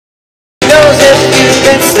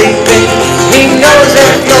knows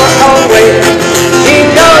if you're awake. He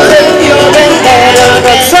knows if you've been had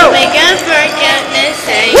enough. So we can forget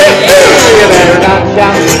missing. You better not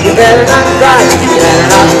shout, you better not cry, you better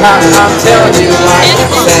not pop, I'm telling you why.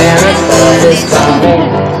 Santa Claus is coming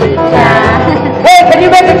to town. Hey, can you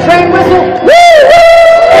make a train whistle? Woo!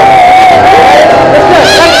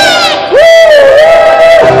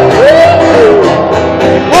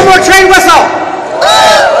 One more train whistle.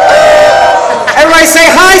 Everybody say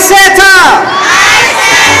hi, Santa. Hi,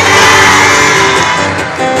 Santa.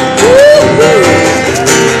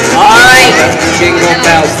 All right. Jingle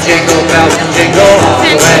bells, jingle all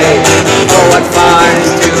the way. Oh, what fun it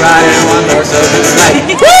is to ride in one horse open sleigh.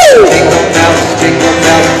 Jingle bells, jingle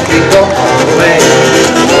all the way.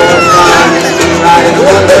 Oh, what fun it is to ride in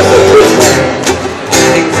one horse open sleigh.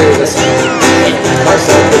 Sing through the snow, horse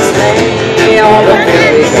open sleigh. All the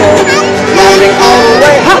way we go, rolling all the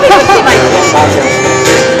way. Ha ha ha!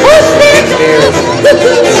 Who's there?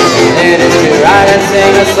 It is to ride and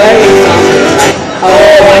sing a sleigh song tonight. Oh,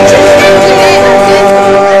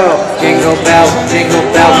 jingle bells, jingle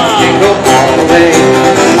all the way.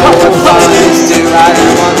 Oh, what fun it is to ride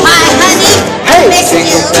in one horse. Hi, honey. Hey,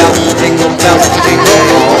 jingle bells, jingle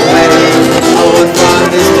all the way. Oh, what fun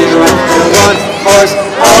it is to ride in one horse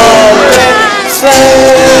open sleigh.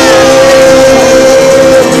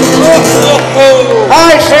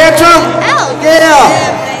 Hi, Santa. Yeah.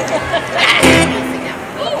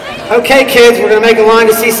 Okay, kids, we're gonna make a line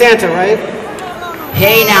to see Santa, right?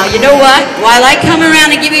 Hey, now, you know what? While I come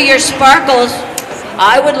around and give you your sparkles,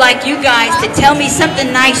 I would like you guys to tell me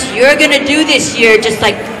something nice you're going to do this year, just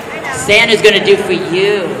like Santa's going to do for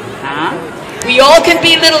you, huh? We all can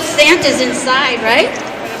be little Santas inside, right?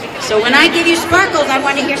 So when I give you sparkles, I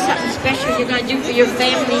want to hear something special you're going to do for your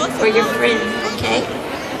family or your friends, okay?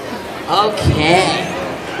 Okay.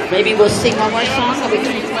 Maybe we'll sing one more song, or we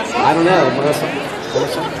can do one more? I don't know. One more song?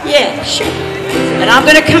 Yeah, sure. And I'm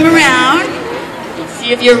going to come around and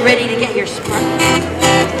see if you're ready to get your sparkles.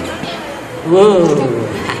 Whoa.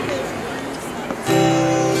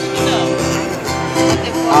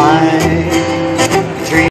 I